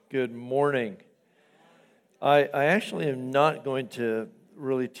Good morning. I actually am not going to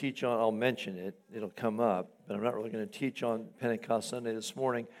really teach on, I'll mention it, it'll come up, but I'm not really going to teach on Pentecost Sunday this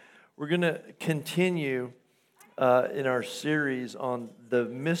morning. We're going to continue in our series on the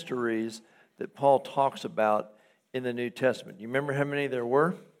mysteries that Paul talks about in the New Testament. You remember how many there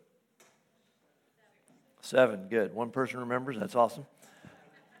were? 7, good. One person remembers, that's awesome.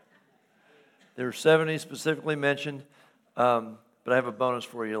 There were 70 specifically mentioned. But I have a bonus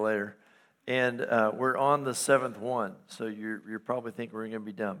for you later. And we're on the 7th one, so you're probably thinking we're going to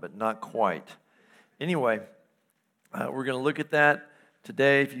be done, but not quite. Anyway, we're going to look at that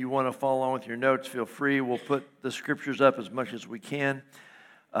today. If you want to follow on with your notes, feel free. We'll put the scriptures up as much as we can.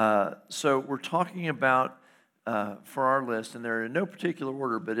 So we're talking about, for our list, and they're in no particular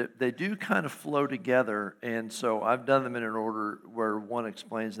order, but they do kind of flow together, and so I've done them in an order where one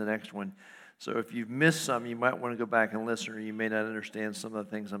explains the next one. So if you've missed some, you might want to go back and listen, or you may not understand some of the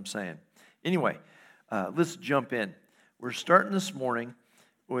things I'm saying. Anyway, let's jump in. We're starting this morning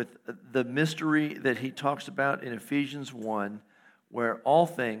with the mystery that he talks about in Ephesians 1, where all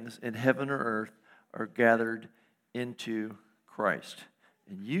things in heaven or earth are gathered into Christ.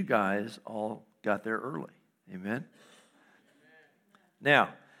 And you guys all got there early. Amen? Now,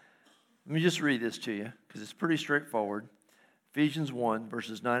 let me just read this to you, because it's pretty straightforward. Ephesians 1,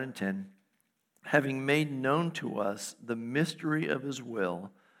 verses 9 and 10. Having made known to us the mystery of his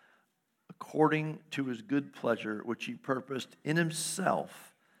will, according to his good pleasure, which he purposed in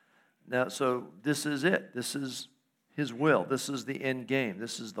himself. Now, so this is it. This is his will. This is the end game.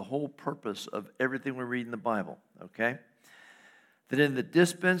 This is the whole purpose of everything we read in the Bible, okay? That in the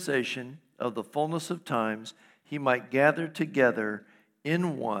dispensation of the fullness of times, he might gather together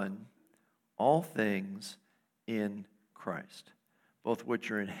in one all things in Christ, both which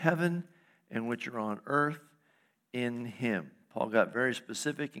are in heaven and which are on earth in him. Paul got very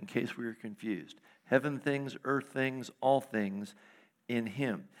specific in case we were confused. Heaven things, earth things, all things in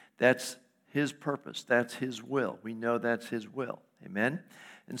him. That's his purpose. That's his will. We know that's his will. Amen?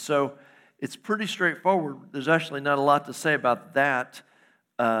 And so it's pretty straightforward. There's actually not a lot to say about that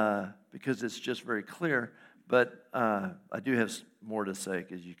because it's just very clear. But I do have more to say,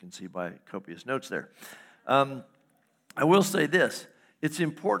 as you can see by copious notes there. I will say this. It's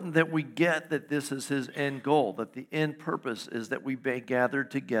important that we get that this is his end goal, that the end purpose is that we be gathered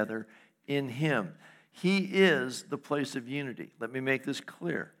together in him. He is the place of unity. Let me make this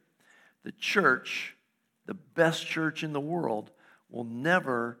clear. The church, the best church in the world, will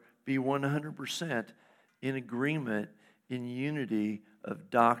never be 100% in agreement in unity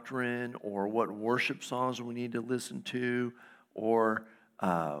of doctrine or what worship songs we need to listen to or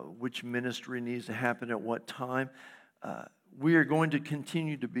which ministry needs to happen at what time. We are going to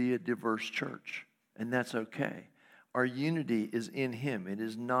continue to be a diverse church, and that's okay. Our unity is in him. It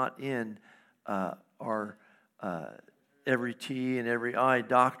is not in our every T and every I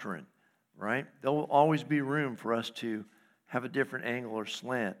doctrine, right? There will always be room for us to have a different angle or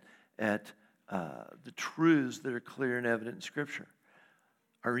slant at the truths that are clear and evident in Scripture.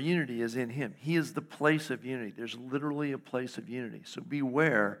 Our unity is in him. He is the place of unity. There's literally a place of unity. So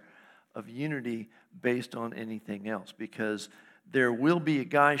beware of unity based on anything else, because there will be a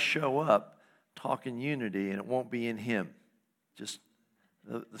guy show up talking unity and it won't be in him. Just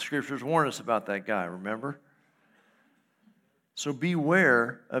the scriptures warn us about that guy, remember? So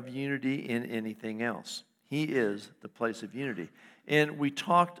beware of unity in anything else. He is the place of unity. And we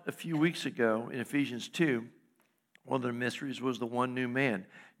talked a few weeks ago in Ephesians 2, one of the mysteries was the one new man,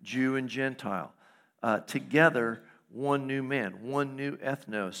 Jew and Gentile. Together, one new man, one new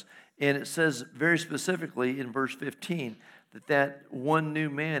ethnos. And it says very specifically in verse 15 that one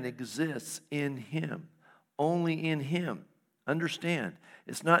new man exists in him, only in him. Understand,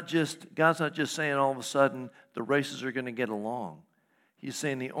 it's not just, God's not just saying all of a sudden the races are going to get along. He's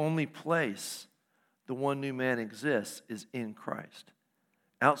saying the only place the one new man exists is in Christ.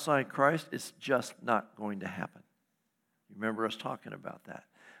 Outside Christ, it's just not going to happen. You remember us talking about that.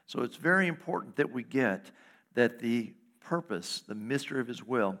 So it's very important that we get that the purpose, the mystery of his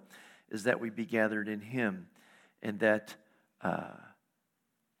will, is that we be gathered in him and that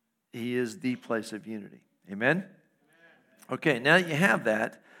he is the place of unity. Amen? Okay, now that you have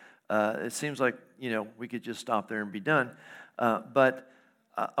that, it seems like, we could just stop there and be done. But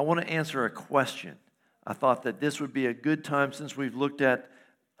I want to answer a question. I thought that this would be a good time since we've looked at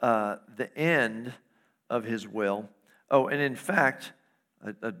the end of his will. Oh, and in fact,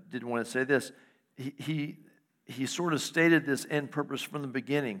 I did want to say this. He sort of stated this end purpose from the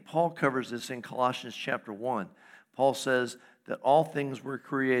beginning. Paul covers this in Colossians chapter 1. Paul says that all things were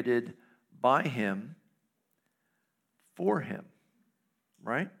created by him, for him,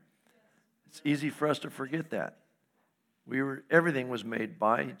 right? It's easy for us to forget that. Everything was made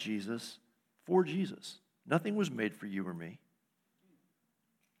by Jesus for Jesus. Nothing was made for you or me.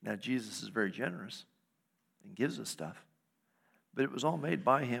 Now, Jesus is very generous and gives us stuff, but it was all made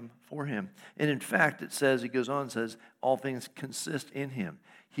by him, for him. And in fact, he goes on and says, all things consist in him.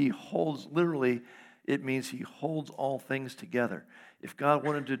 He holds, literally, it means he holds all things together. If God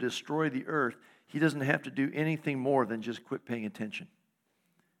wanted to destroy the earth, he doesn't have to do anything more than just quit paying attention,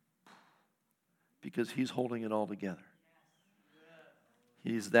 because he's holding it all together.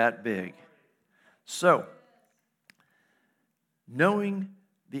 He's that big. So, knowing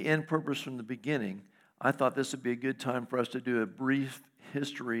the end purpose from the beginning, I thought this would be a good time for us to do a brief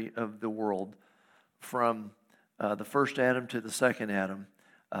history of the world from the first Adam to the second Adam,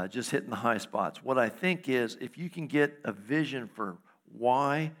 just hitting the high spots. What I think is, if you can get a vision for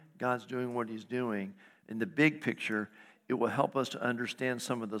why God's doing what he's doing in the big picture, it will help us to understand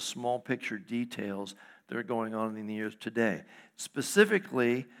some of the small picture details that are going on in the earth today.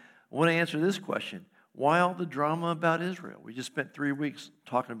 Specifically, I want to answer this question. Why all the drama about Israel? We just spent 3 weeks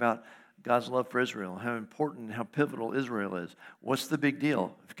talking about God's love for Israel, how important and how pivotal Israel is. What's the big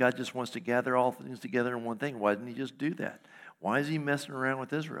deal? If God just wants to gather all things together in one thing, why didn't he just do that? Why is he messing around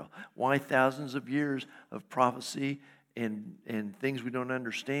with Israel? Why thousands of years of prophecy and things we don't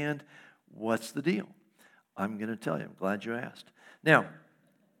understand? What's the deal? I'm going to tell you. I'm glad you asked. Now,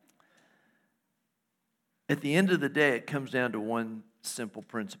 at the end of the day, it comes down to one simple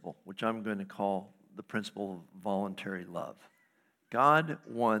principle, which I'm going to call the principle of voluntary love. God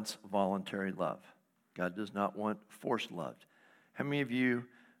wants voluntary love. God does not want forced love. How many of you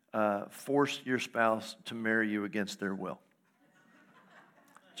forced your spouse to marry you against their will?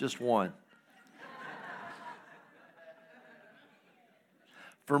 Just one.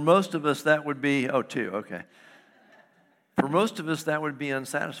 For most of us, that would be, two, okay. For most of us, that would be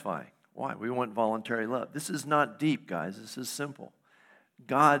unsatisfying. Why? We want voluntary love. This is not deep, guys. This is simple.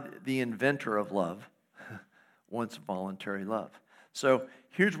 God, the inventor of love, wants voluntary love. So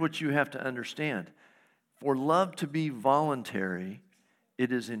here's what you have to understand. For love to be voluntary,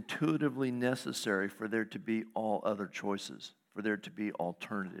 it is intuitively necessary for there to be all other choices, for there to be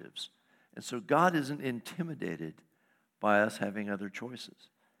alternatives. And so God isn't intimidated by us having other choices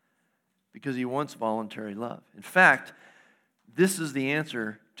because he wants voluntary love. In fact, this is the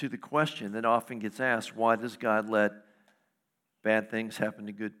answer to the question that often gets asked, why does God let bad things happen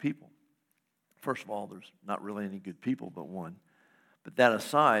to good people? First of all, there's not really any good people but one. But that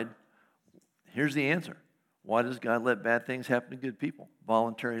aside, here's the answer. Why does God let bad things happen to good people?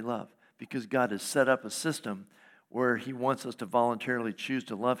 Voluntary love. Because God has set up a system where he wants us to voluntarily choose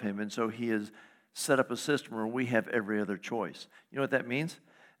to love him. And so he has set up a system where we have every other choice. You know what that means?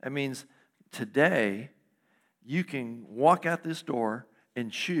 That means today you can walk out this door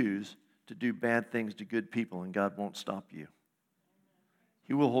and choose to do bad things to good people, and God won't stop you.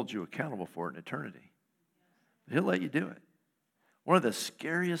 He will hold you accountable for it in eternity. But he'll let you do it. One of the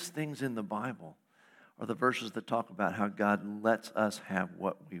scariest things in the Bible are the verses that talk about how God lets us have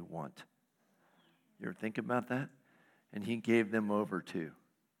what we want. You ever think about that? And he gave them over to.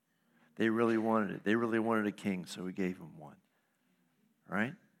 They really wanted it. They really wanted a king, so he gave them one.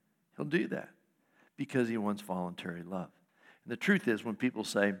 Right? He'll do that because he wants voluntary love. And the truth is, when people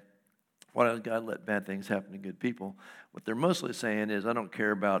say, why does God let bad things happen to good people? What they're mostly saying is, I don't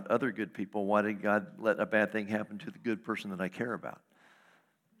care about other good people. Why did God let a bad thing happen to the good person that I care about?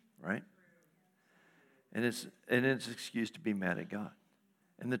 Right? And it's an excuse to be mad at God.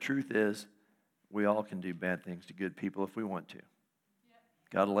 And the truth is, we all can do bad things to good people if we want to.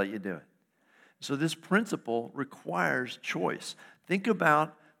 God will let you do it. So this principle requires choice. Think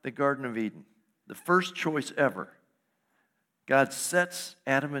about the Garden of Eden, the first choice ever. God sets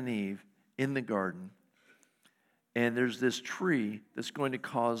Adam and Eve in the garden, and there's this tree that's going to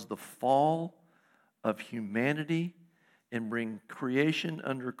cause the fall of humanity and bring creation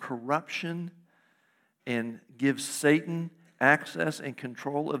under corruption and give Satan access and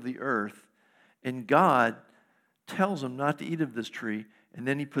control of the earth. And God tells them not to eat of this tree, and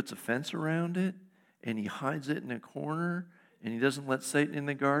then he puts a fence around it, and he hides it in a corner, and he doesn't let Satan in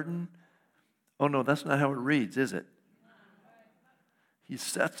the garden. Oh no, that's not how it reads, is it? He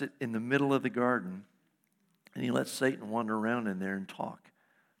sets it in the middle of the garden, and he lets Satan wander around in there and talk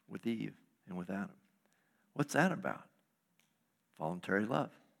with Eve and with Adam. What's that about? Voluntary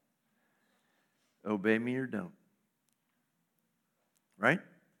love. Obey me or don't. Right?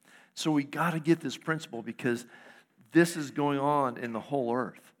 So we got to get this principle because this is going on in the whole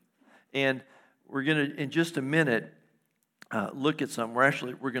earth. And we're going to, in just a minute, look at something.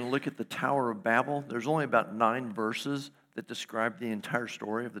 We're going to look at the Tower of Babel. There's only about 9 verses that describe the entire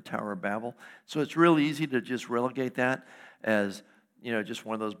story of the Tower of Babel. So it's really easy to just relegate that as, just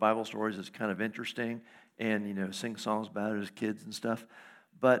one of those Bible stories that's kind of interesting and, sing songs about it as kids and stuff.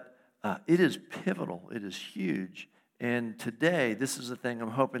 But it is pivotal. It is huge. And today, this is the thing I'm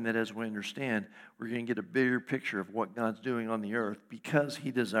hoping that as we understand, we're going to get a bigger picture of what God's doing on the earth because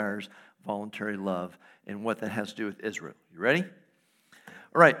he desires voluntary love and what that has to do with Israel. You ready?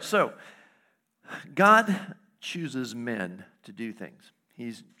 All right, so God chooses men to do things.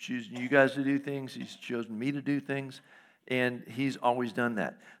 He's choosing you guys to do things. He's chosen me to do things, and he's always done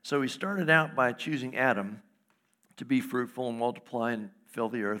that. So he started out by choosing Adam to be fruitful and multiply and fill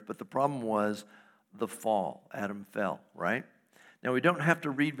the earth, but the problem was the fall. Adam fell, right? Now, we don't have to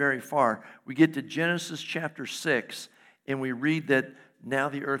read very far. We get to Genesis chapter 6, and we read that now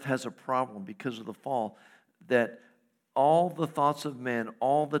the earth has a problem because of the fall, that all the thoughts of men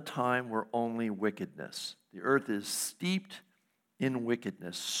all the time were only wickedness. The earth is steeped in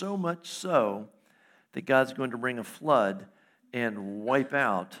wickedness, so much so that God's going to bring a flood and wipe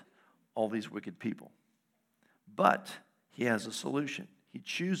out all these wicked people. But he has a solution. He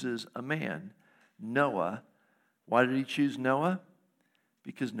chooses a man, Noah. Why did he choose Noah?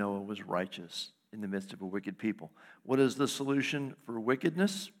 Because Noah was righteous in the midst of a wicked people. What is the solution for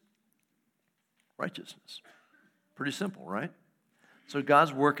wickedness? Righteousness. Pretty simple, right? So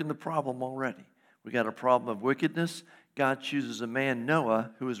God's working the problem already. We got a problem of wickedness. God chooses a man,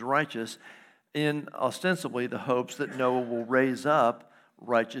 Noah, who is righteous, in ostensibly the hopes that Noah will raise up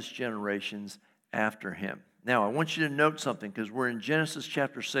righteous generations after him. Now, I want you to note something because we're in Genesis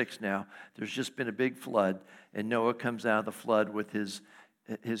chapter 6 now. There's just been a big flood, and Noah comes out of the flood with his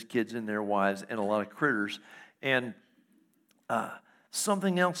kids and their wives and a lot of critters. And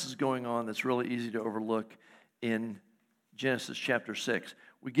something else is going on that's really easy to overlook in Genesis chapter 6.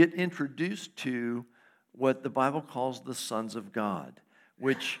 We get introduced to what the Bible calls the sons of God,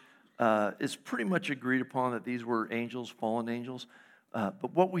 which is pretty much agreed upon that these were angels, fallen angels.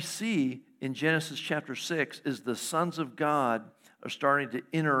 But what we see in Genesis chapter 6 is the sons of God are starting to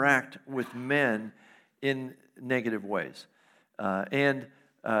interact with men in negative ways. And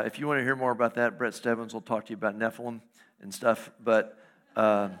if you want to hear more about that, Brett Stebbins will talk to you about Nephilim and stuff. But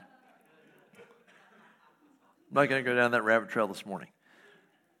I'm not going to go down that rabbit trail this morning.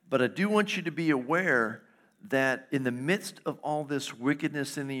 But I do want you to be aware that in the midst of all this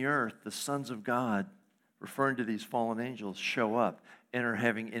wickedness in the earth, the sons of God, referring to these fallen angels, show up and are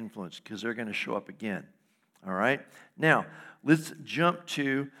having influence because they're going to show up again. All right? Now, let's jump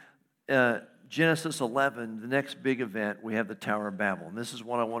to Genesis 11, the next big event. We have the Tower of Babel. And this is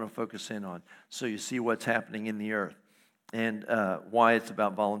what I want to focus in on so you see what's happening in the earth and why it's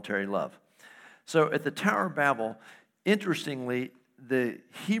about voluntary love. So at the Tower of Babel, interestingly, the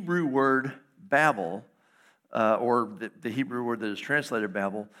Hebrew word Babel, or the Hebrew word that is translated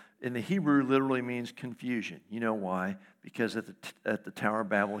Babel, in the Hebrew literally means confusion. You know why? Because at the Tower of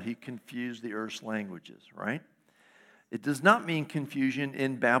Babel, he confused the earth's languages, right? It does not mean confusion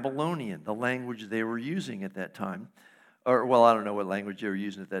in Babylonian, the language they were using at that time. Or, well, I don't know what language they were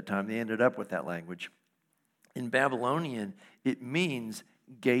using at that time. They ended up with that language. In Babylonian, it means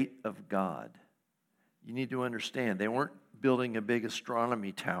gate of God. You need to understand, they weren't building a big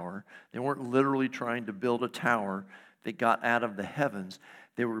astronomy tower. They weren't literally trying to build a tower that got out of the heavens.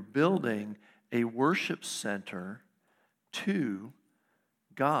 They were building a worship center to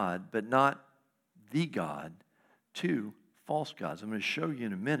God, but not the God, to false gods. I'm going to show you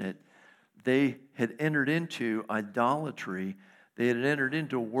in a minute. They had entered into idolatry. They had entered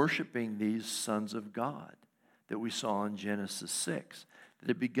into worshiping these sons of God that we saw in Genesis 6, that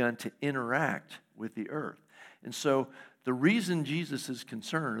had begun to interact with the earth. And so the reason Jesus is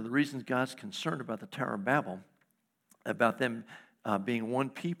concerned, or the reason God's concerned about the Tower of Babel, about them being one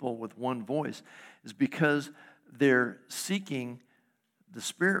people with one voice, is because they're seeking the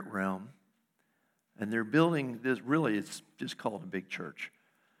spirit realm, and they're building this, really it's just called a big church,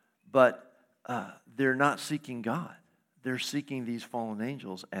 but they're not seeking God. They're seeking these fallen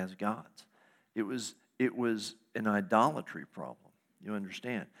angels as gods. It was an idolatry problem, you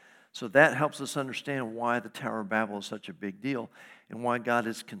understand? So that helps us understand why the Tower of Babel is such a big deal and why God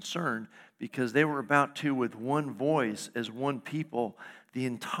is concerned, because they were about to, with one voice, as one people, the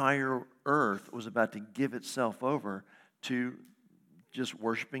entire earth was about to give itself over to just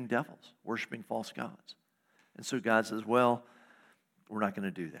worshiping devils, worshiping false gods. And so God says, well, we're not going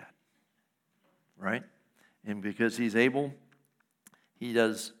to do that, right? And because he's able, he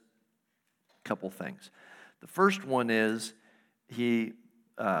does a couple things. The first one is he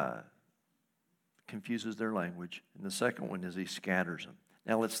confuses their language, and the second one is he scatters them.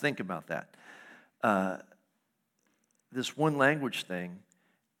 Now let's think about that. this one language thing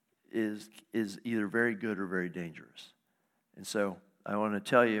is either very good or very dangerous. And so I want to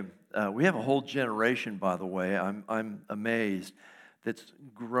tell you, we have a whole generation, by the way, I'm amazed, that's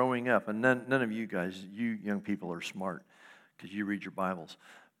growing up. And none of you guys, you young people are smart because you read your Bibles.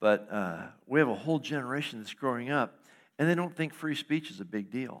 But we have a whole generation that's growing up, and they don't think free speech is a big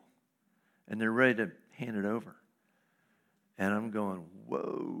deal. And they're ready to hand it over. And I'm going,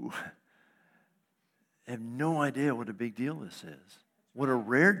 whoa. I have no idea what a big deal this is. What a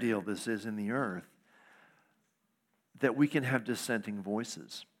rare deal this is in the earth, that we can have dissenting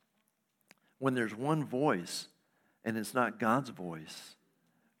voices. When there's one voice and it's not God's voice,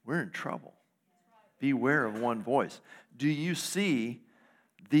 we're in trouble. Beware of one voice. Do you see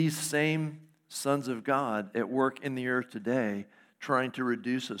these same sons of God at work in the earth today trying to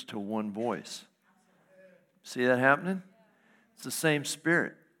reduce us to one voice? See that happening? It's the same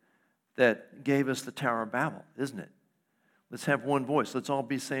spirit that gave us the Tower of Babel, isn't it? Let's have one voice. Let's all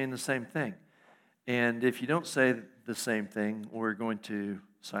be saying the same thing. And if you don't say the same thing, we're going to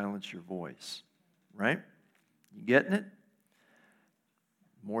silence your voice. Right? You getting it?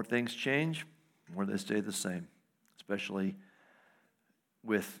 More things change, more they stay the same. Especially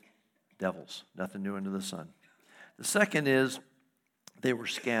with devils. Nothing new under the sun. The second is they were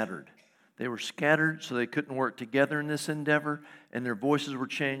scattered. They were scattered so they couldn't work together in this endeavor, and their voices were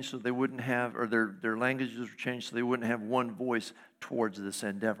changed so they wouldn't have, or their languages were changed so they wouldn't have one voice towards this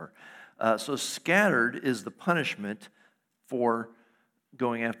endeavor. So scattered is the punishment for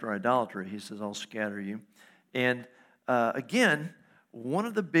going after idolatry. He says, I'll scatter you. And again, one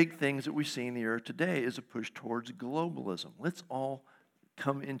of the big things that we see in the earth today is a push towards globalism. Let's all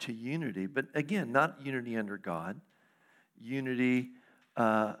come into unity, but again, not unity under God, unity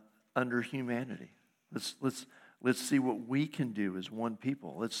under humanity. Let's see what we can do as one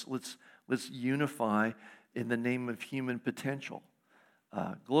people. Let's unify in the name of human potential.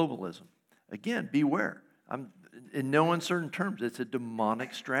 Globalism. Again, beware. In no uncertain terms, it's a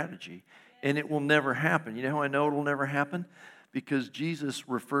demonic strategy, and it will never happen. You know how I know it will never happen? Because Jesus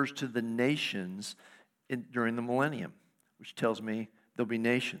refers to the nations during the millennium, which tells me there'll be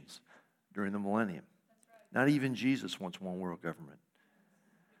nations during the millennium. Not even Jesus wants one world government.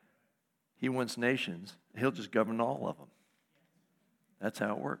 He wants nations. He'll just govern all of them. That's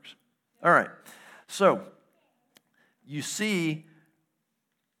how it works. All right. So, you see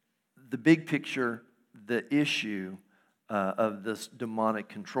the big picture, the issue of this demonic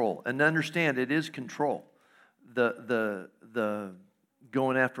control. And understand, it is control. The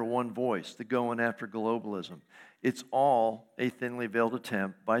going after one voice, the going after globalism. It's all a thinly veiled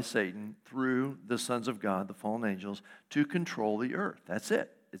attempt by Satan through the sons of God, the fallen angels, to control the earth. That's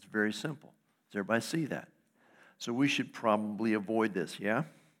it. It's very simple. Does everybody see that? So we should probably avoid this, yeah?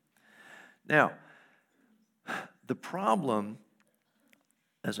 Now, the problem,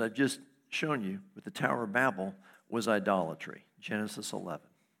 as I've just shown you with the Tower of Babel, was idolatry. Genesis 11.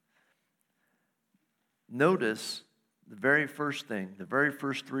 Notice the very first thing, the very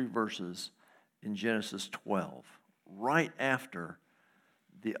first 3 verses in Genesis 12, right after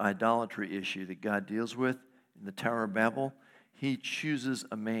the idolatry issue that God deals with in the Tower of Babel, he chooses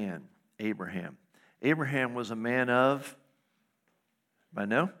a man, Abraham. Abraham was a man of, I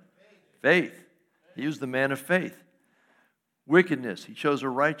know? Faith. He was the man of faith. Wickedness, he chose a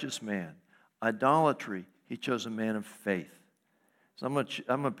righteous man. Idolatry, he chose a man of faith. So I'm going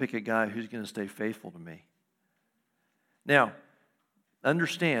to pick a guy who's going to stay faithful to me. Now,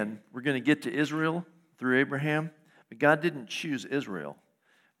 understand, we're going to get to Israel through Abraham, but God didn't choose Israel.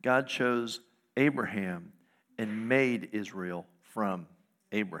 God chose Abraham and made Israel from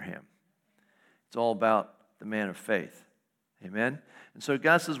Abraham. It's all about the man of faith. Amen? And so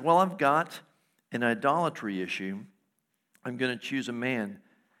God says, well, I've got an idolatry issue. I'm going to choose a man,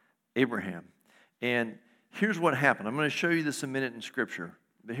 Abraham. And here's what happened. I'm going to show you this a minute in Scripture.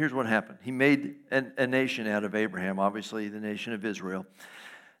 But here's what happened. He made a nation out of Abraham, obviously the nation of Israel.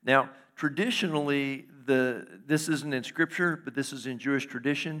 Now, traditionally, this isn't in Scripture, but this is in Jewish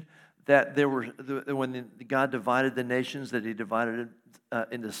tradition, that when God divided the nations, that he divided it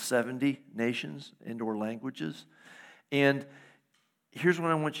into 70 nations, indoor languages. And here's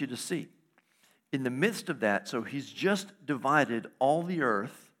what I want you to see. In the midst of that, so he's just divided all the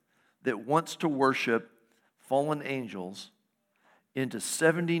earth that wants to worship fallen angels into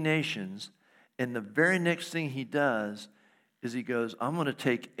 70 nations, and the very next thing he does is he goes, I'm going to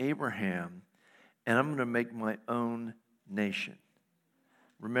take Abraham and I'm going to make my own nation.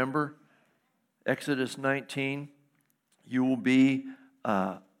 Remember, Exodus 19, you will be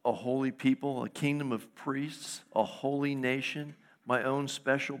a holy people, a kingdom of priests, a holy nation, my own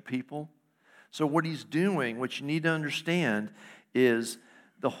special people. So what he's doing, what you need to understand, is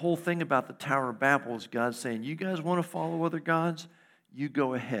the whole thing about the Tower of Babel is God saying, you guys want to follow other gods? You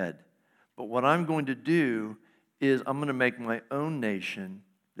go ahead. But what I'm going to do is I'm going to make my own nation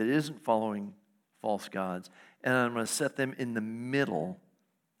that isn't following false gods, and I'm going to set them in the middle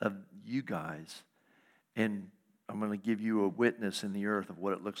of you guys, and I'm going to give you a witness in the earth of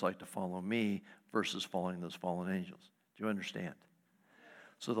what it looks like to follow me versus following those fallen angels. Do you understand?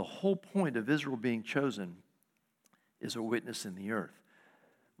 So the whole point of Israel being chosen is a witness in the earth.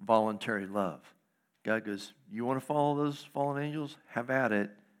 Voluntary love. God goes, you want to follow those fallen angels? Have at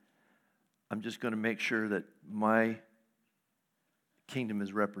it. I'm just going to make sure that my kingdom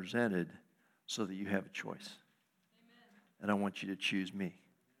is represented so that you have a choice. Amen. And I want you to choose me.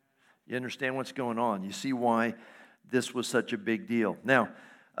 You understand what's going on? You see why this was such a big deal. Now,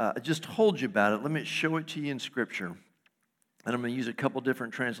 I just told you about it. Let me show it to you in Scripture. And I'm going to use a couple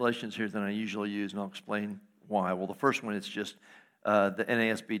different translations here than I usually use, and I'll explain why. Well, the first one, it's just the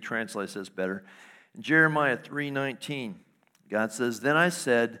NASB translates this better. In Jeremiah 3:19, God says, then I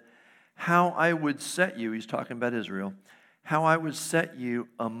said, how I would set you, he's talking about Israel, how I would set you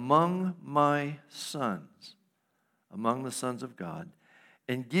among my sons, among the sons of God,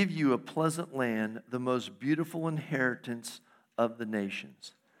 and give you a pleasant land, the most beautiful inheritance of the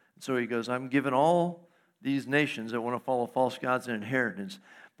nations. So he goes, I'm giving all these nations that want to follow false gods an inheritance,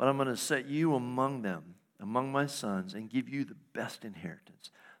 but I'm going to set you among them, among my sons, and give you the best inheritance,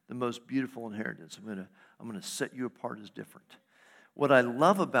 the most beautiful inheritance. I'm going to set you apart as different. What I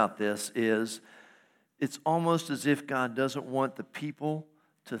love about this is it's almost as if God doesn't want the people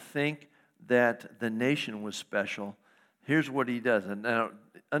to think that the nation was special. Here's what he does. And now,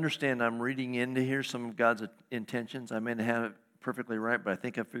 understand, I'm reading into here some of God's intentions. I may not have it perfectly right, but I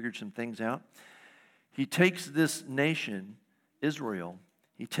think I figured some things out. He takes this nation, Israel,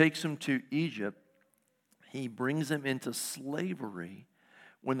 he takes them to Egypt. He brings them into slavery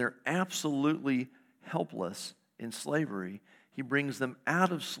when they're absolutely helpless in slavery. He brings them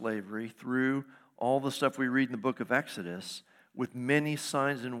out of slavery through all the stuff we read in the book of Exodus with many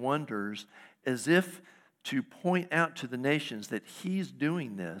signs and wonders, as if to point out to the nations that he's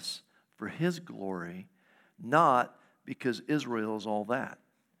doing this for his glory, not because Israel is all that.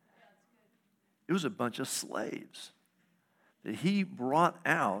 It was a bunch of slaves that he brought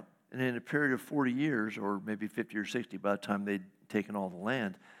out, and in a period of 40 years, or maybe 50 or 60 by the time they'd taken all the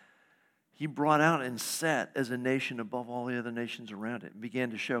land, he brought out and set as a nation above all the other nations around it and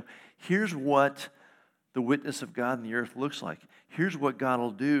began to show, here's what the witness of God in the earth looks like. Here's what God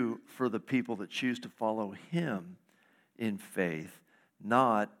will do for the people that choose to follow him in faith,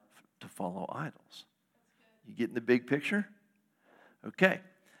 not to follow idols. You getting the big picture? Okay.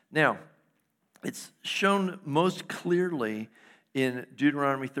 Now, it's shown most clearly in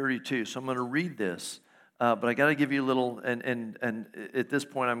Deuteronomy 32. So I'm going to read this. But I got to give you a little, and at this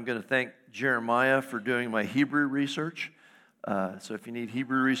point, I'm going to thank Jeremiah for doing my Hebrew research. So if you need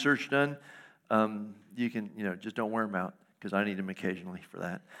Hebrew research done, you can, just don't wear them out, because I need them occasionally for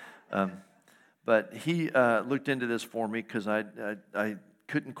that. But he looked into this for me because I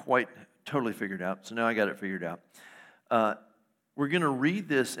couldn't quite totally figure it out. So now I got it figured out. We're going to read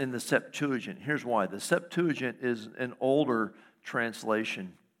this in the Septuagint. Here's why. The Septuagint is an older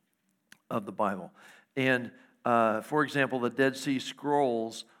translation of the Bible. And, for example, the Dead Sea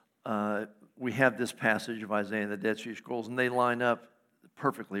Scrolls, we have this passage of Isaiah in the Dead Sea Scrolls, and they line up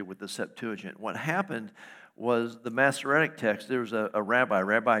perfectly with the Septuagint. What happened was the Masoretic text, there was a rabbi,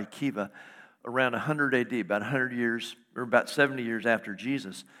 Rabbi Akiva, around 100 AD, about 100 years, or about 70 years after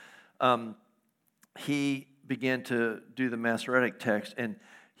Jesus. He began to do the Masoretic text, and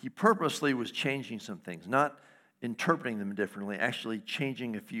he purposely was changing some things, not interpreting them differently, actually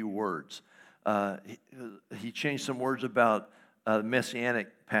changing a few words. He changed some words about messianic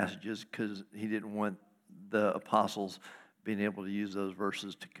passages because he didn't want the apostles being able to use those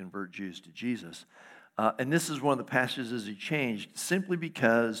verses to convert Jews to Jesus. And this is one of the passages he changed simply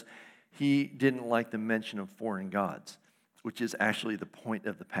because he didn't like the mention of foreign gods, which is actually the point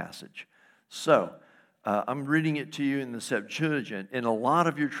of the passage. So, I'm reading it to you in the Septuagint. In a lot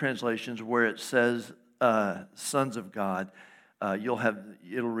of your translations where it says sons of God,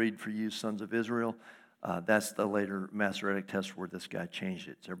 it'll read for you sons of Israel. That's the later Masoretic text where this guy changed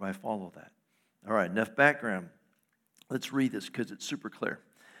it. So everybody follow that. All right, enough background. Let's read this because it's super clear.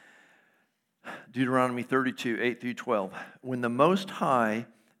 Deuteronomy 32, 8 through 12. When the Most High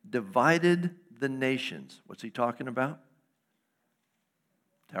divided the nations, what's he talking about?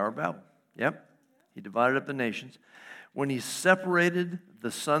 Tower of Babel. Yep. He divided up the nations. When he separated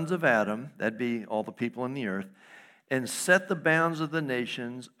the sons of Adam, that'd be all the people in the earth, and set the bounds of the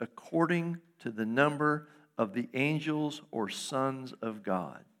nations according to the number of the angels or sons of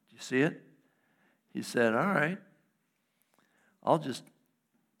God. Do you see it? He said, all right, I'll just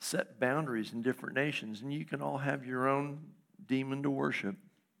set boundaries in different nations, and you can all have your own demon to worship,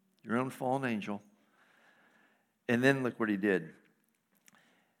 your own fallen angel. And then look what he did.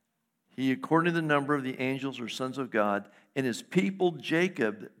 He, according to the number of the angels or sons of God, and his people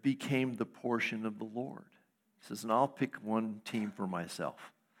Jacob became the portion of the Lord. He says, and I'll pick one team for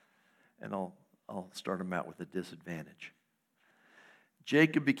myself, and I'll start them out with a disadvantage.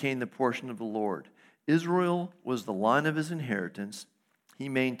 Jacob became the portion of the Lord. Israel was the line of his inheritance. He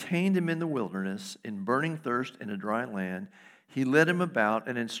maintained him in the wilderness, in burning thirst in a dry land. He led him about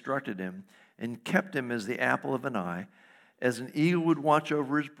and instructed him, and kept him as the apple of an eye, as an eagle would watch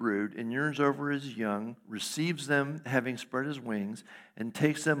over his brood, and yearns over his young, receives them, having spread his wings, and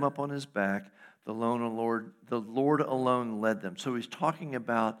takes them up on his back. The Lord alone led them. So he's talking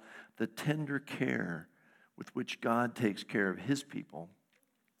about the tender care with which God takes care of his people,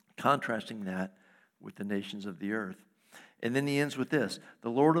 contrasting that with the nations of the earth. And then he ends with this: the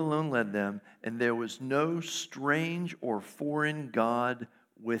Lord alone led them, and there was no strange or foreign God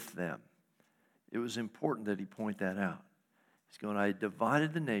with them. It was important that he point that out. He's going, I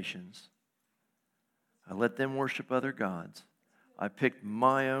divided the nations. I let them worship other gods. I picked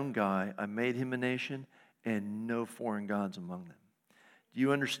my own guy. I made him a nation, and no foreign gods among them. Do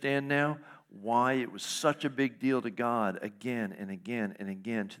you understand now why it was such a big deal to God again and again and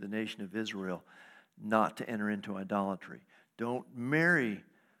again to the nation of Israel not to enter into idolatry? Don't marry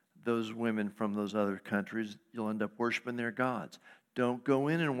those women from those other countries. You'll end up worshiping their gods. Don't go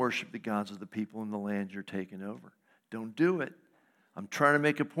in and worship the gods of the people in the land you're taking over. Don't do it. I'm trying to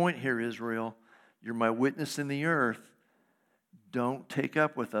make a point here, Israel. You're my witness in the earth. Don't take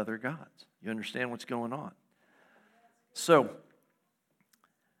up with other gods. You understand what's going on? So,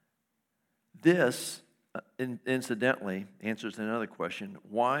 this, incidentally, answers another question.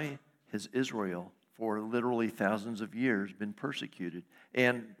 Why has Israel, for literally thousands of years, been persecuted?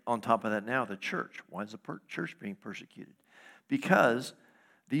 And on top of that now, the church. Why is the church being persecuted? Because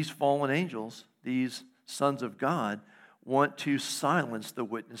these fallen angels, these sons of God, want to silence the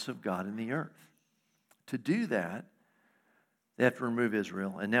witness of God in the earth. To do that, they have to remove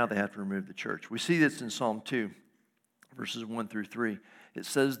Israel, and now they have to remove the church. We see this in Psalm 2, verses 1 through 3. It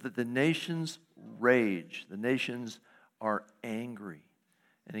says that the nations rage. The nations are angry.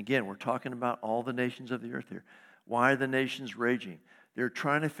 And again, we're talking about all the nations of the earth here. Why are the nations raging? They're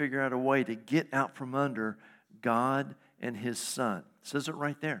trying to figure out a way to get out from under God and his Son. It says it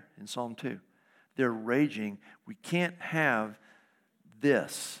right there in Psalm 2. They're raging. We can't have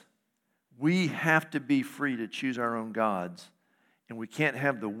this. We have to be free to choose our own gods, and we can't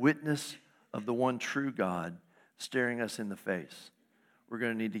have the witness of the one true God staring us in the face. We're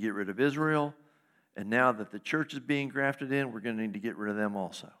going to need to get rid of Israel, and now that the church is being grafted in, we're going to need to get rid of them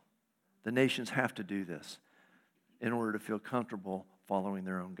also. The nations have to do this in order to feel comfortable following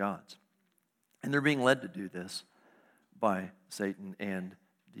their own gods. And they're being led to do this by Satan and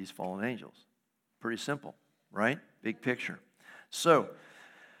these fallen angels. Pretty simple, right? Big picture. So,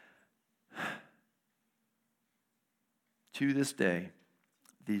 to this day,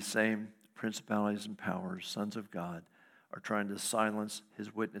 these same principalities and powers, sons of God, are trying to silence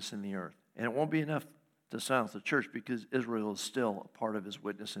his witness in the earth. And it won't be enough to silence the church, because Israel is still a part of his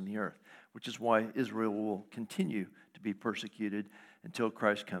witness in the earth, which is why Israel will continue to be persecuted until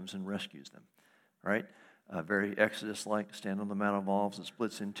Christ comes and rescues them, right? Very Exodus-like, stand on the Mount of Olives, it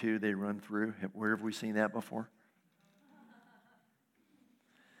splits in two, they run through. Where have we seen that before?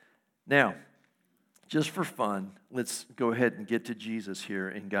 Now, just for fun, let's go ahead and get to Jesus here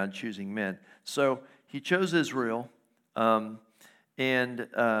in God choosing men. So he chose Israel, and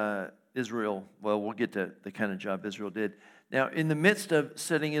Israel, well, we'll get to the kind of job Israel did. Now, in the midst of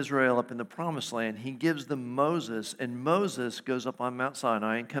setting Israel up in the promised land, he gives them Moses, and Moses goes up on Mount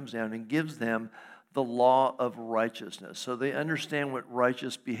Sinai and comes down and gives them the law of righteousness. So they understand what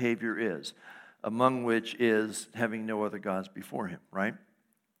righteous behavior is, among which is having no other gods before him, right?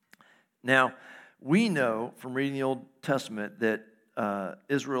 Now, we know from reading the Old Testament that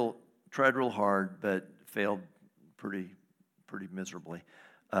Israel tried real hard but failed pretty miserably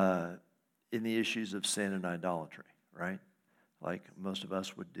in the issues of sin and idolatry, right? Like most of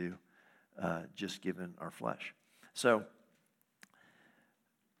us would do, just given our flesh. So,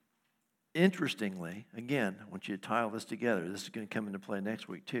 interestingly, again, I want you to tie all this together. This is going to come into play next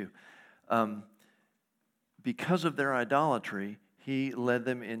week too. Because of their idolatry, he led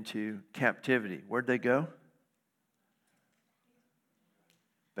them into captivity. Where'd they go?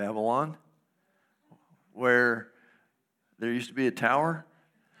 Babylon, where There used to be a tower,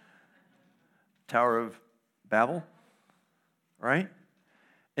 Tower of Babel, right?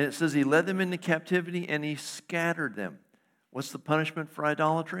 And it says he led them into captivity and he scattered them. What's the punishment for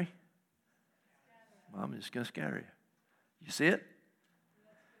idolatry? Well, I'm just going to scatter you. You see it?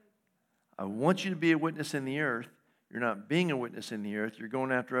 I want you to be a witness in the earth. You're not being a witness in the earth. You're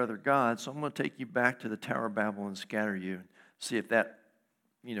going after other gods. So I'm going to take you back to the Tower of Babel and scatter you. See if that,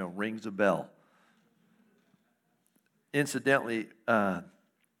 rings a bell. Incidentally,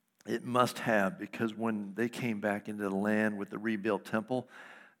 it must have, because when they came back into the land with the rebuilt temple,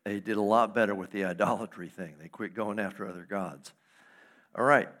 they did a lot better with the idolatry thing. They quit going after other gods. All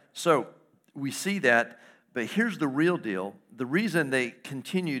right, so we see that, but here's the real deal. The reason they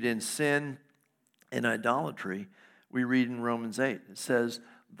continued in sin and idolatry, we read in Romans 8. It says,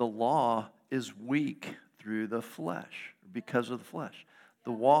 the law is weak through the flesh, because of the flesh.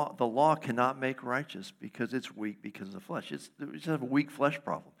 The law cannot make righteous because it's weak because of the flesh. It's just have a weak flesh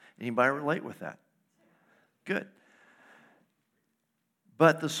problem. Anybody relate with that? Good.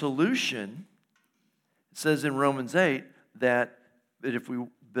 But the solution, it says in Romans 8 that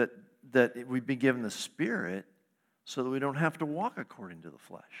we've been given the Spirit so that we don't have to walk according to the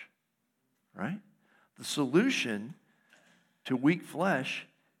flesh. Right? The solution to weak flesh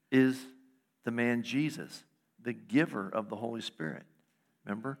is the man Jesus, the giver of the Holy Spirit.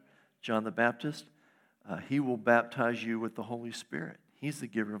 Remember, John the Baptist? He will baptize you with the Holy Spirit. He's the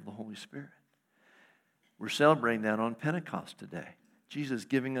giver of the Holy Spirit. We're celebrating that on Pentecost today. Jesus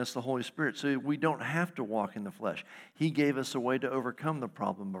giving us the Holy Spirit so we don't have to walk in the flesh. He gave us a way to overcome the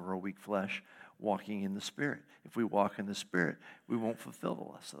problem of our weak flesh, walking in the Spirit. If we walk in the Spirit, we won't fulfill the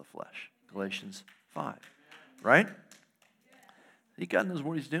lust of the flesh. Galatians 5. Right? God knows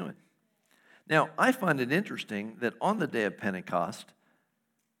what he's doing. Now, I find it interesting that on the day of Pentecost,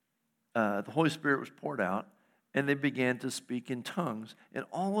 the Holy Spirit was poured out, and they began to speak in tongues. And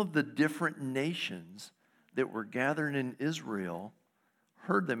all of the different nations that were gathered in Israel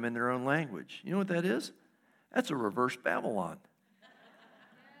heard them in their own language. You know what that is? That's a reverse Babylon.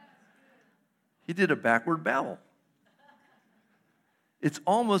 He did a backward Babel. It's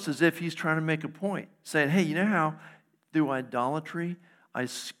almost as if he's trying to make a point, saying, hey, you know how through idolatry I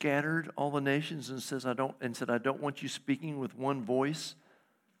scattered all the nations and said I don't want you speaking with one voice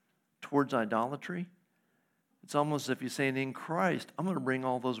towards idolatry? It's almost as if he's saying, in Christ, I'm going to bring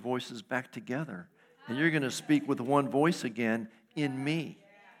all those voices back together. And you're going to speak with one voice again in me.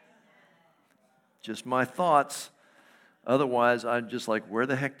 Just my thoughts. Otherwise, I'm just like, where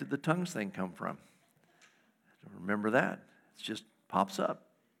the heck did the tongues thing come from? Remember that. It just pops up.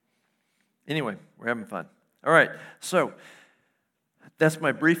 Anyway, we're having fun. All right, so that's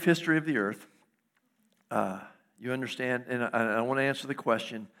my brief history of the earth. You understand, and I want to answer the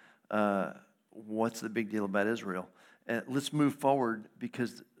question, what's the big deal about Israel? And let's move forward,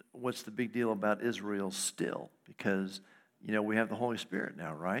 because what's the big deal about Israel still? Because, we have the Holy Spirit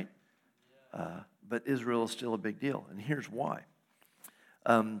now, right? But Israel is still a big deal, and here's why.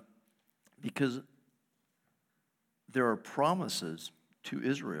 Because there are promises to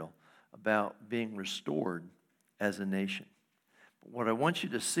Israel about being restored as a nation. But what I want you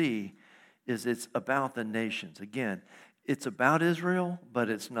to see is it's about the nations. Again, it's about Israel, but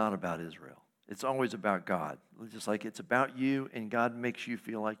it's not about Israel. It's always about God. Just like it's about you, and God makes you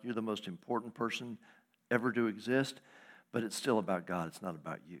feel like you're the most important person ever to exist, but it's still about God. It's not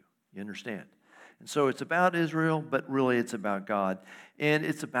about you. You understand? And so it's about Israel, but really it's about God. And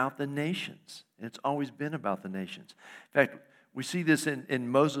it's about the nations. And it's always been about the nations. In fact, we see this in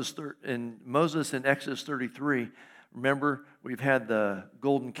Moses in Exodus 33. Remember, we've had the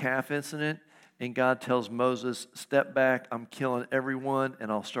golden calf incident, and God tells Moses, step back, I'm killing everyone,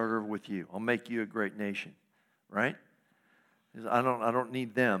 and I'll start over with you. I'll make you a great nation, right? I don't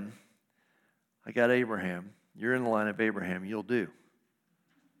need them. I got Abraham. You're in the line of Abraham. You'll do.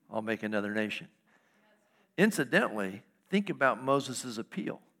 I'll make another nation. Incidentally, think about Moses'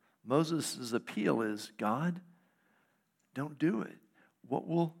 appeal. Moses' appeal is, God, don't do it. What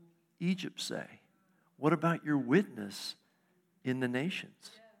will Egypt say? What about your witness in the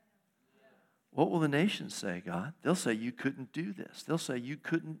nations? What will the nations say, God? They'll say you couldn't do this. They'll say you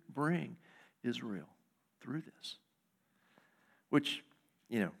couldn't bring Israel through this. Which,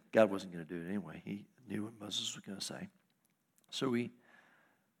 God wasn't going to do it anyway. He knew what Moses was going to say. So he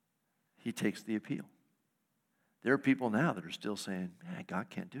takes the appeal. There are people now that are still saying, man, God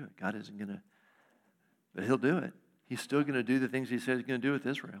can't do it. God isn't going to. But he'll do it. He's still going to do the things he said he's going to do with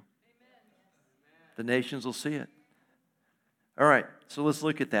Israel. Amen. The nations will see it. All right, so let's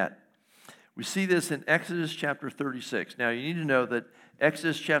look at that. We see this in Exodus chapter 36. Now, you need to know that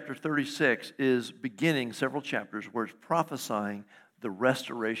Exodus chapter 36 is beginning several chapters where it's prophesying the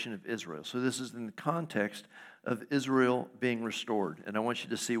restoration of Israel. So this is in the context of Israel being restored, and I want you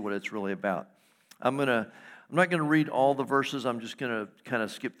to see what it's really about. I'm not going to read all the verses. I'm just going to kind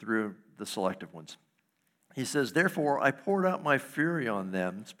of skip through the selective ones. He says, "Therefore I poured out my fury on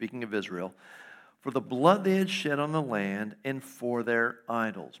them," speaking of Israel, "for the blood they had shed on the land and for their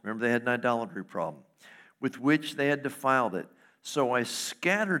idols." Remember, they had an idolatry problem, "with which they had defiled it. So I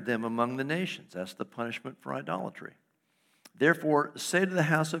scattered them among the nations." That's the punishment for idolatry. "Therefore say to the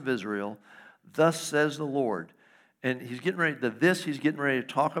house of Israel, thus says the Lord." And he's getting ready to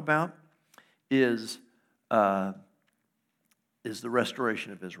talk about is the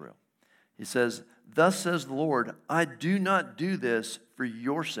restoration of Israel. He says, "Thus says the Lord, I do not do this for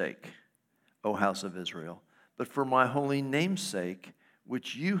your sake, O house of Israel, but for my holy name's sake,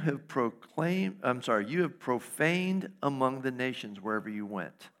 which you have profaned among the nations wherever you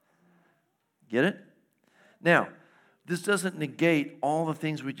went." Get it? Now, this doesn't negate all the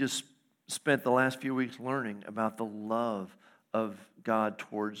things we just spent the last few weeks learning about the love of God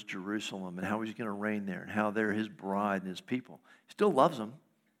towards Jerusalem and how he's going to reign there and how they're his bride and his people. He still loves them,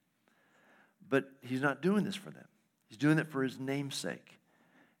 but he's not doing this for them. He's doing it for his name's sake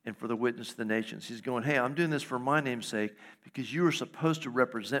and for the witness to the nations. He's going, hey, I'm doing this for my name's sake because you were supposed to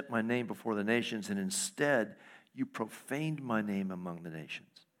represent my name before the nations, and instead you profaned my name among the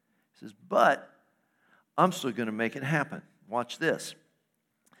nations. He says, but I'm still going to make it happen. Watch this.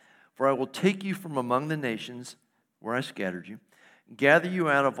 "For I will take you from among the nations where I scattered you, gather you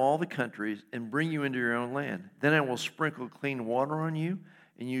out of all the countries, and bring you into your own land. Then I will sprinkle clean water on you,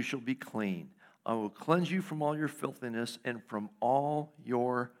 and you shall be clean. I will cleanse you from all your filthiness and from all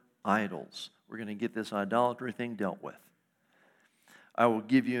your idols." We're going to get this idolatry thing dealt with. "I will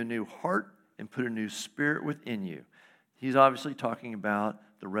give you a new heart and put a new spirit within you." He's obviously talking about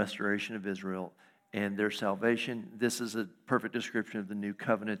the restoration of Israel and their salvation. This is a perfect description of the new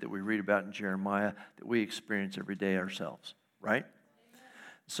covenant that we read about in Jeremiah that we experience every day ourselves, right?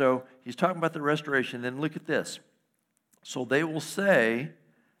 So he's talking about the restoration. Then look at this. "So they will say,"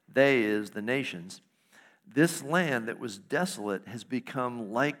 they is the nations, "this land that was desolate has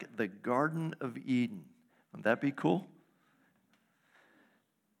become like the Garden of Eden." Wouldn't that be cool?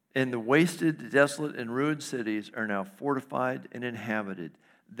 "And the wasted, desolate, and ruined cities are now fortified and inhabited.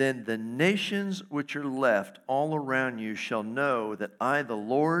 Then the nations which are left all around you shall know that I, the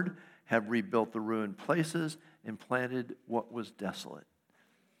Lord, have rebuilt the ruined places and planted what was desolate."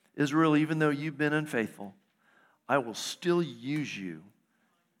 Israel, even though you've been unfaithful, I will still use you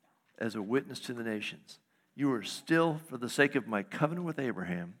as a witness to the nations. You are still, for the sake of my covenant with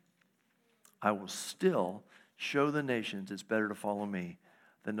Abraham, I will still show the nations it's better to follow me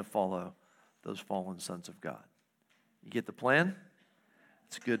than to follow those fallen sons of God. You get the plan?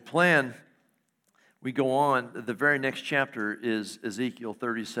 It's a good plan. We go on. The very next chapter is Ezekiel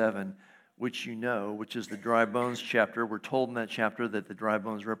 37, which you know, which is the dry bones chapter. We're told in that chapter that the dry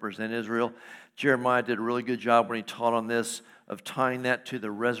bones represent Israel. Jeremiah did a really good job when he taught on this of tying that to the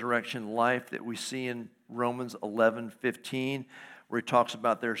resurrection life that we see in Romans 11:15, where he talks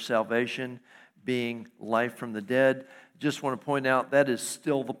about their salvation being life from the dead. Just want to point out that is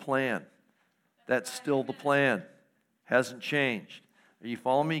still the plan. That's still the plan. Hasn't changed. Are you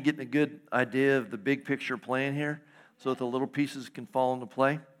following me? Getting a good idea of the big picture plan here so that the little pieces can fall into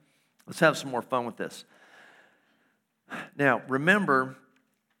play? Let's have some more fun with this. Now, remember,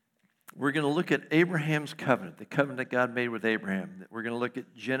 we're going to look at Abraham's covenant, the covenant that God made with Abraham. We're going to look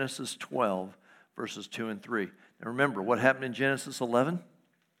at Genesis 12, verses 2 and 3. Now, remember, what happened in Genesis 11?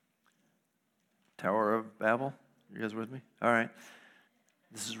 Tower of Babel. You guys with me? All right.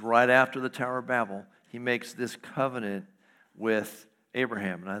 This is right after the Tower of Babel. He makes this covenant with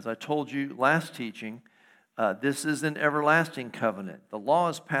Abraham. And as I told you last teaching, this is an everlasting covenant. The law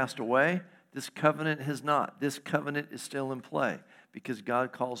has passed away. This covenant has not. This covenant is still in play because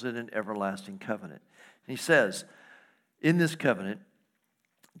God calls it an everlasting covenant. And he says, in this covenant,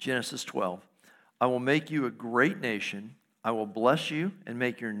 Genesis 12, "I will make you a great nation. I will bless you and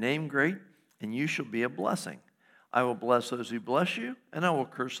make your name great, and you shall be a blessing. I will bless those who bless you, and I will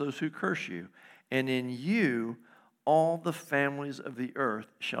curse those who curse you. And in you all the families of the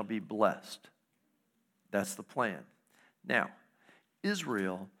earth shall be blessed." That's the plan. Now,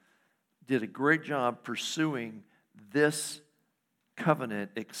 Israel did a great job pursuing this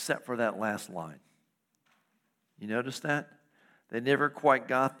covenant except for that last line. You notice that? They never quite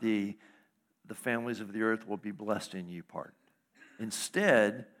got the families of the earth will be blessed in you part.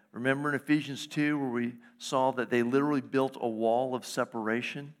 Instead, remember in Ephesians 2 where we saw that they literally built a wall of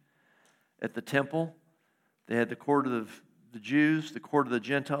separation? at the temple. They had the court of the Jews, the court of the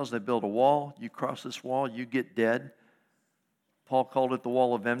Gentiles. They built a wall. You cross this wall, you get dead. Paul called it the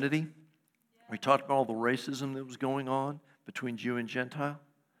wall of enmity. We talked about all the racism that was going on between Jew and Gentile.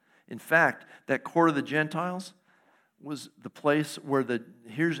 In fact, that court of the Gentiles was the place where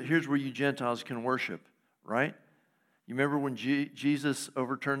here's where you Gentiles can worship, right? You remember when Jesus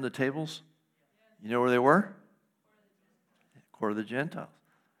overturned the tables? You know where they were? Court of the Gentiles.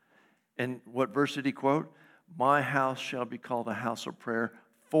 And what verse did he quote? My house shall be called a house of prayer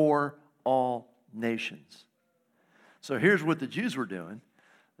for all nations. So here's what the Jews were doing.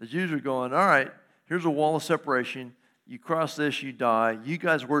 The Jews were going, all right, here's a wall of separation. You cross this, you die. You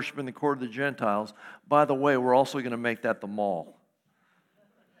guys worship in the court of the Gentiles. By the way, we're also going to make that the mall.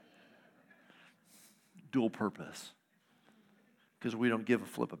 Dual purpose. Because we don't give a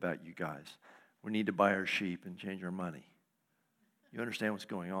flip about you guys. We need to buy our sheep and change our money. You understand what's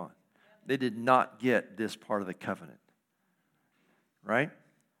going on? They did not get this part of the covenant. Right?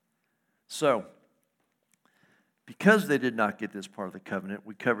 So, because they did not get this part of the covenant,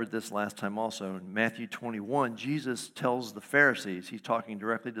 we covered this last time also. In Matthew 21, Jesus tells the Pharisees, he's talking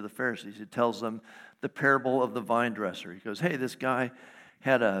directly to the Pharisees, he tells them the parable of the vine dresser. He goes, hey, this guy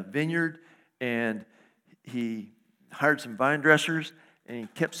had a vineyard and he hired some vine dressers and he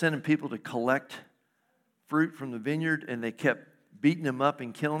kept sending people to collect fruit from the vineyard, and they kept beating him up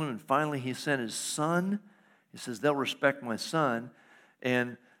and killing him, and finally he sent his son. He says, they'll respect my son.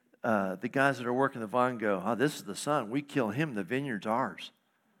 And the guys that are working the vine go, oh, this is the son. We kill him. The vineyard's ours.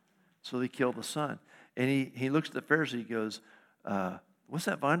 So they kill the son. And he looks at the Pharisee. He goes, what's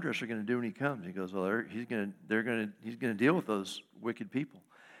that vine dresser going to do when he comes? He goes, well, he's going to deal with those wicked people.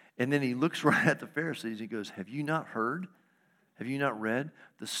 And then he looks right at the Pharisees. He goes, have you not heard? Have you not read?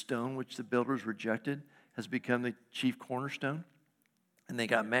 The stone which the builders rejected has become the chief cornerstone. And they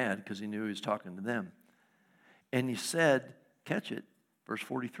got mad because he knew he was talking to them. And he said, catch it, verse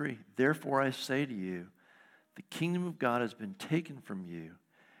 43, therefore I say to you, the kingdom of God has been taken from you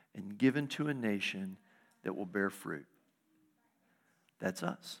and given to a nation that will bear fruit. That's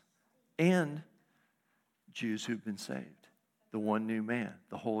us. And Jews who've been saved. The one new man,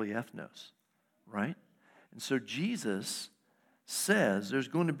 the holy ethnos, right? And so Jesus says there's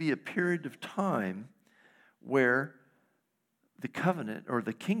going to be a period of time where the covenant or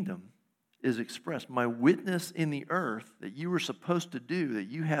the kingdom is expressed. My witness in the earth that you were supposed to do that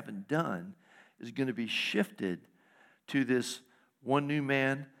you haven't done is going to be shifted to this one new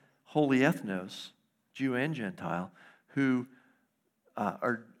man, holy ethnos, Jew and Gentile, who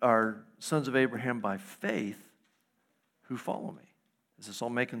are sons of Abraham by faith who follow me. Is this all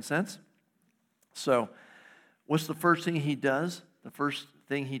making sense? So, what's the first thing he does? The first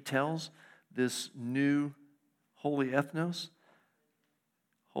thing he tells this new holy ethnos,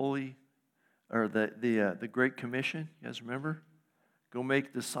 the Great Commission, you guys remember? Go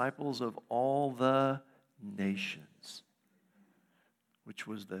make disciples of all the nations, which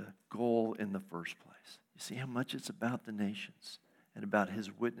was the goal in the first place. You see how much it's about the nations and about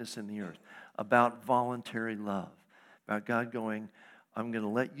his witness in the earth, about voluntary love, about God going, I'm going to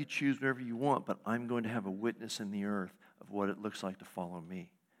let you choose whatever you want, but I'm going to have a witness in the earth of what it looks like to follow me.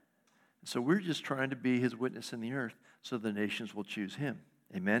 So we're just trying to be his witness in the earth so the nations will choose him.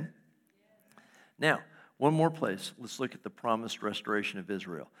 Amen? Now, one more place. Let's look at the promised restoration of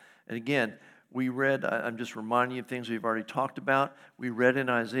Israel. And again, we read, I'm just reminding you of things we've already talked about. We read in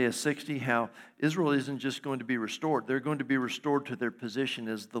Isaiah 60 how Israel isn't just going to be restored. They're going to be restored to their position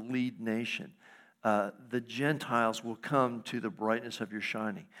as the lead nation. The Gentiles will come to the brightness of your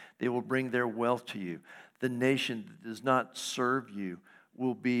shining. They will bring their wealth to you. The nation that does not serve you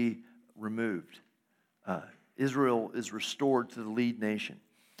will be removed. Israel is restored to the lead nation.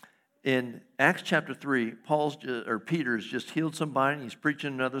 In Acts chapter 3, Peter has just healed somebody, and he's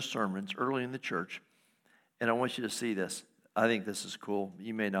preaching another sermon. It's early in the church, and I want you to see this. I think this is cool.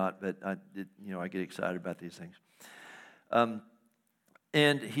 You may not, but I get excited about these things.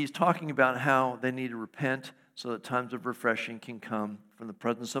 And he's talking about how they need to repent so that times of refreshing can come from the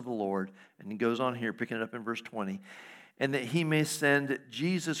presence of the Lord. And he goes on here, picking it up in verse 20. And that he may send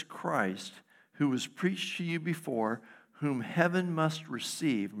Jesus Christ, who was preached to you before, whom heaven must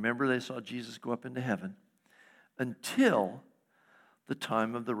receive. Remember, they saw Jesus go up into heaven. Until the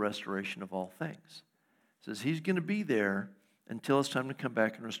time of the restoration of all things. It says he's going to be there until it's time to come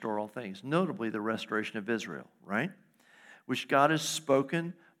back and restore all things. Notably, the restoration of Israel, right? Which God has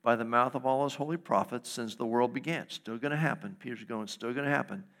spoken by the mouth of all his holy prophets since the world began. Still going to happen. Peter's going, still going to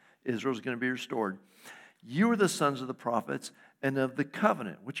happen. Israel's going to be restored. You are the sons of the prophets and of the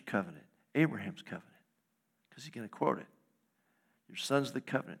covenant. Which covenant? Abraham's covenant. Because he's going to quote it. Your sons of the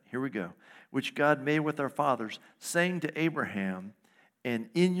covenant. Here we go. Which God made with our fathers, saying to Abraham, and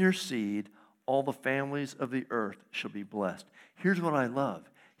in your seed all the families of the earth shall be blessed. Here's what I love.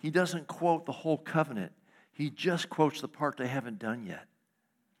 He doesn't quote the whole covenant. He just quotes the part they haven't done yet.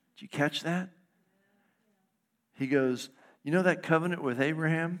 Did you catch that? He goes, you know that covenant with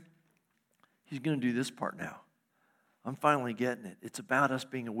Abraham? He's going to do this part now. I'm finally getting it. It's about us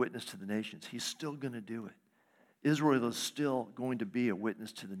being a witness to the nations. He's still going to do it. Israel is still going to be a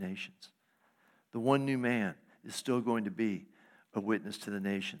witness to the nations. The one new man is still going to be a witness to the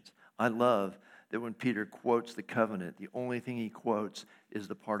nations. I love that when Peter quotes the covenant, the only thing he quotes is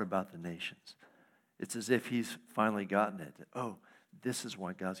the part about the nations. It's as if he's finally gotten it. Oh, this is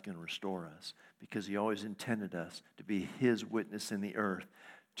why God's going to restore us, because he always intended us to be his witness in the earth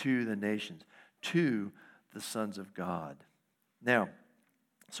to the nations, to the sons of God. Now,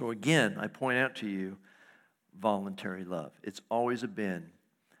 so again, I point out to you voluntary love. It's always been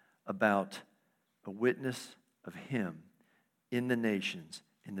about a witness of him in the nations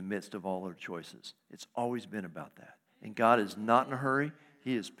in the midst of all their choices. It's always been about that. And God is not in a hurry.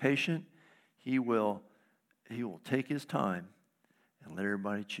 He is patient. He will take his time and let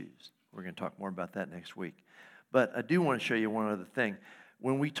everybody choose. We're going to talk more about that next week. But I do want to show you one other thing.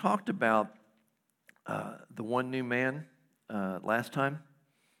 When we talked about the one new man last time,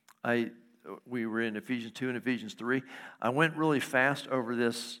 we were in Ephesians 2 and Ephesians 3. I went really fast over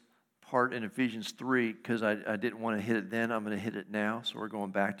this part in Ephesians 3 because I didn't want to hit it then. I'm going to hit it now, so we're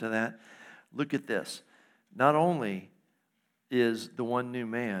going back to that. Look at this. Not only is the one new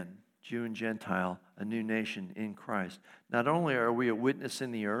man, Jew and Gentile, a new nation in Christ, not only are we a witness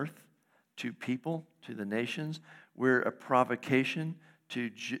in the earth to people, to the nations, we're a provocation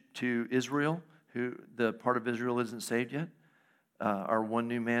to Israel, who the part of Israel isn't saved yet, our one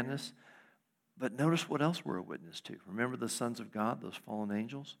new manness. But notice what else we're a witness to. Remember the sons of God, those fallen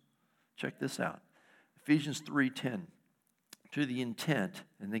angels? Check this out. Ephesians 3:10. To the intent,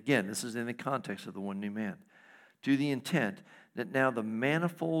 and again, this is in the context of the one new man, to the intent that now the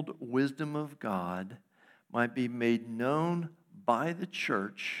manifold wisdom of God might be made known by the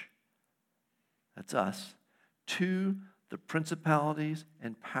church, that's us, to the principalities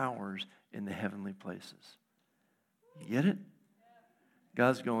and powers in the heavenly places. You get it?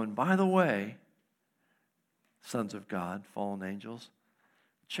 God's going, by the way, sons of God, fallen angels,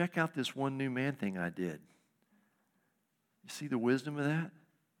 check out this one new man thing I did. You see the wisdom of that?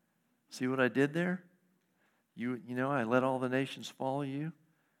 See what I did there? You know, I let all the nations follow you,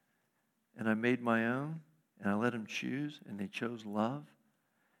 and I made my own, and I let them choose, and they chose love,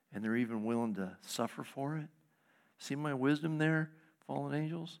 and they're even willing to suffer for it. See my wisdom there, fallen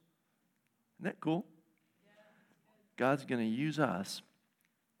angels? Isn't that cool? God's going to use us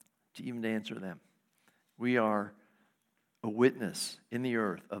to even answer them. We are a witness in the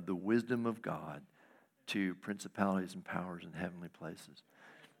earth of the wisdom of God to principalities and powers in heavenly places.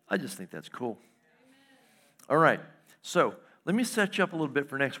 I just think that's cool. All right, so let me set you up a little bit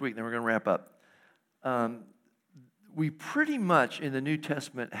for next week, then we're going to wrap up. We pretty much in the New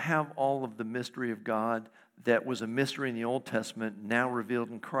Testament have all of the mystery of God that was a mystery in the Old Testament, now revealed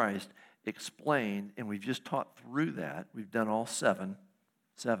in Christ, explained, and we've just taught through that. We've done all seven.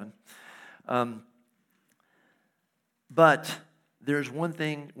 But there's one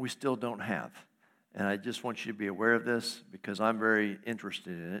thing we still don't have, and I just want you to be aware of this because I'm very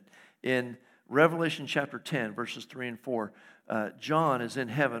interested in it. In Revelation chapter 10, verses 3 and 4, John is in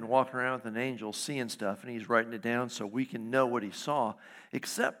heaven walking around with an angel seeing stuff, and he's writing it down so we can know what he saw,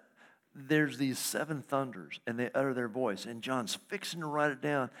 except there's these seven thunders, and they utter their voice, and John's fixing to write it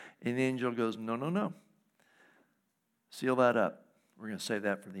down, and the angel goes, no. Seal that up. We're going to save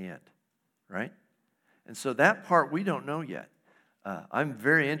that for the end, right? And so that part we don't know yet. I'm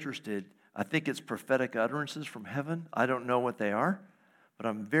very interested. I think it's prophetic utterances from heaven. I don't know what they are, but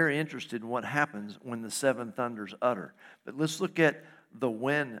I'm very interested in what happens when the seven thunders utter. But let's look at the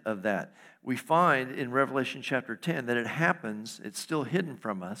when of that. We find in Revelation chapter 10 that it happens. It's still hidden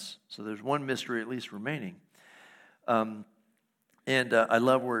from us, so there's one mystery at least remaining. I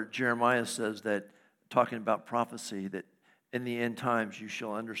love where Jeremiah says that, talking about prophecy, that in the end times you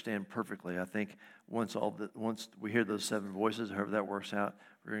shall understand perfectly. I think once we hear those seven voices, however that works out,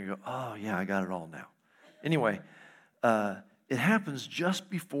 we're going to go, oh yeah, I got it all now. Anyway, it happens just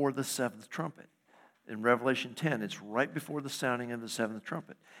before the seventh trumpet. In Revelation 10, it's right before the sounding of the seventh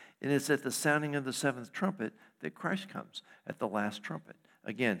trumpet. And it's at the sounding of the seventh trumpet that Christ comes, at the last trumpet.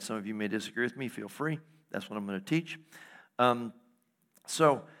 Again, some of you may disagree with me. Feel free. That's what I'm going to teach.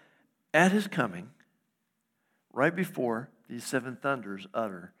 So, at his coming, right before these seven thunders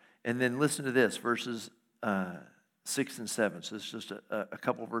utter, and then listen to this, verses 6 and 7. So it's just a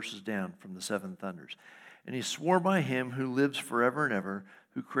couple verses down from the seven thunders. And he swore by him who lives forever and ever,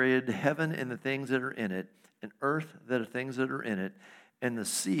 who created heaven and the things that are in it, and earth that are things that are in it, and the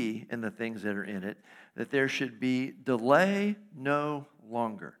sea and the things that are in it, that there should be delay no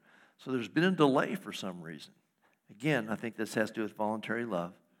longer. So there's been a delay for some reason. Again, I think this has to do with voluntary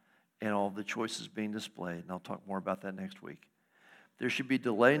love and all the choices being displayed, and I'll talk more about that next week. There should be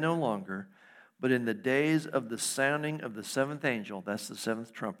delay no longer, but in the days of the sounding of the seventh angel, that's the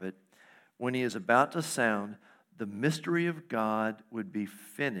seventh trumpet, when he is about to sound, the mystery of God would be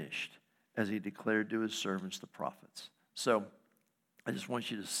finished, as he declared to his servants, the prophets. So I just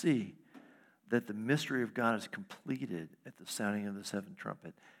want you to see that the mystery of God is completed at the sounding of the seventh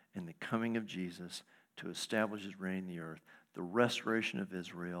trumpet and the coming of Jesus to establish his reign in the earth, the restoration of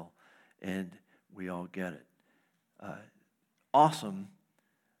Israel, and we all get it. Awesome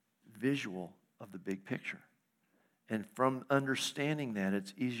visual of the big picture. And from understanding that,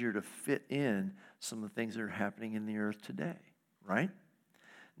 it's easier to fit in some of the things that are happening in the earth today, right?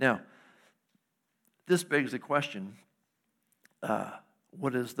 Now, this begs the question,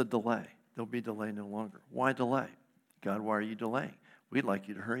 what is the delay? There'll be delay no longer. Why delay? God, why are you delaying? We'd like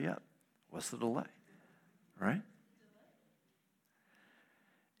you to hurry up. What's the delay? Right?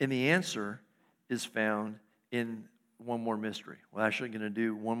 And the answer is found in one more mystery. We're actually going to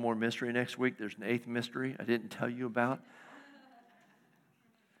do one more mystery next week. There's an eighth mystery I didn't tell you about.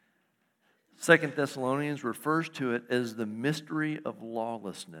 2 Thessalonians refers to it as the mystery of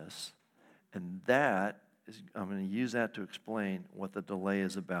lawlessness. And that is, I'm going to use that to explain what the delay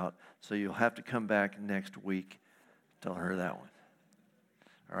is about. So you'll have to come back next week to tell her that one.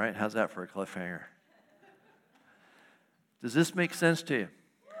 All right, how's that for a cliffhanger? Does this make sense to you?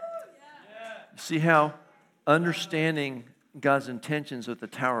 See how understanding God's intentions with the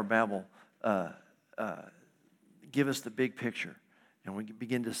Tower of Babel give us the big picture. And we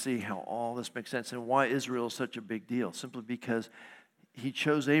begin to see how all this makes sense and why Israel is such a big deal. Simply because he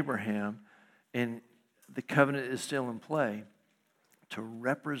chose Abraham, and the covenant is still in play, to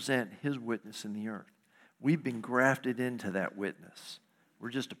represent his witness in the earth. We've been grafted into that witness. We're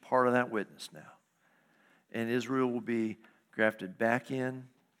just a part of that witness now. And Israel will be grafted back in,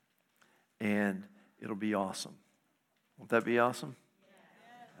 and it'll be awesome. Won't that be awesome?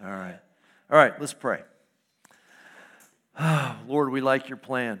 All right. All right, let's pray. Oh, Lord, we like your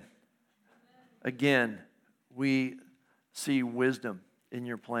plan. Again, we see wisdom in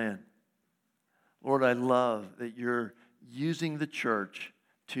your plan. Lord, I love that you're using the church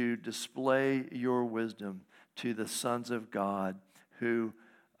to display your wisdom to the sons of God who've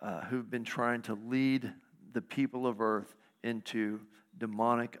been trying to lead the people of earth into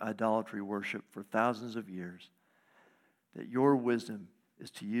demonic idolatry worship for thousands of years. That your wisdom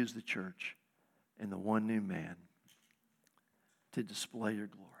is to use the church and the one new man to display your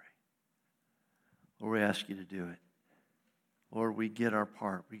glory. Lord, we ask you to do it. Lord, we get our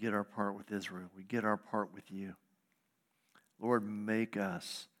part. We get our part with Israel. We get our part with you. Lord, make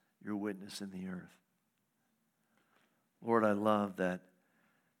us your witness in the earth. Lord, I love that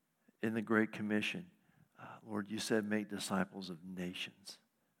in the Great Commission, Lord, you said make disciples of nations.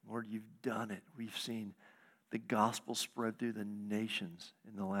 Lord, you've done it. We've seen the gospel spread through the nations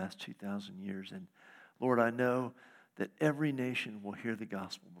in the last 2,000 years. And Lord, I know that every nation will hear the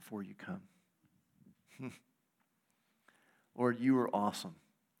gospel before you come. Lord, you are awesome.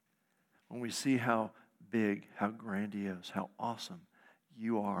 When we see how big, how grandiose, how awesome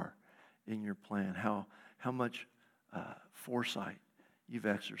you are in your plan, how much foresight you've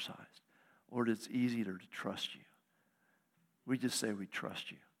exercised. Lord, it's easy to trust you. We just say we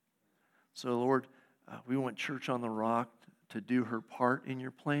trust you. So, Lord, we want Church on the Rock to do her part in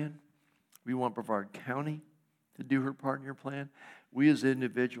your plan. We want Brevard County to do her part in your plan. We as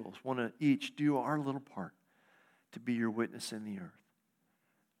individuals want to each do our little part to be your witness in the earth,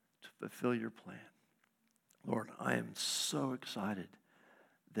 to fulfill your plan. Lord, I am so excited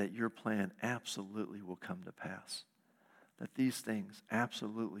that your plan absolutely will come to pass, that these things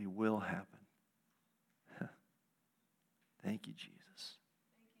absolutely will happen. Thank you, Jesus.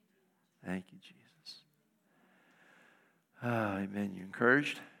 Thank you, Jesus. Amen. You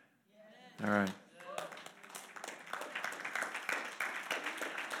encouraged? All right.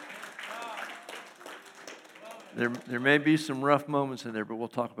 There may be some rough moments in there, but we'll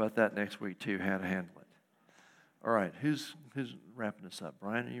talk about that next week too, how to handle it. All right, who's wrapping us up?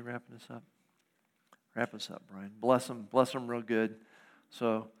 Brian, are you wrapping us up? Wrap us up, Brian. Bless them real good,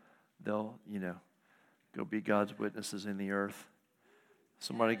 so they'll, go be God's witnesses in the earth.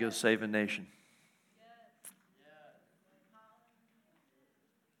 Somebody go save a nation.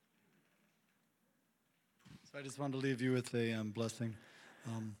 So I just want to leave you with a blessing.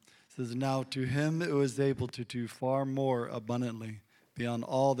 It says, now to him who is able to do far more abundantly beyond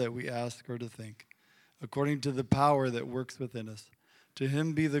all that we ask or to think, according to the power that works within us. To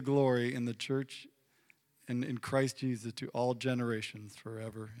him be the glory in the church and in Christ Jesus to all generations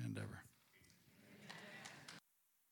forever and ever.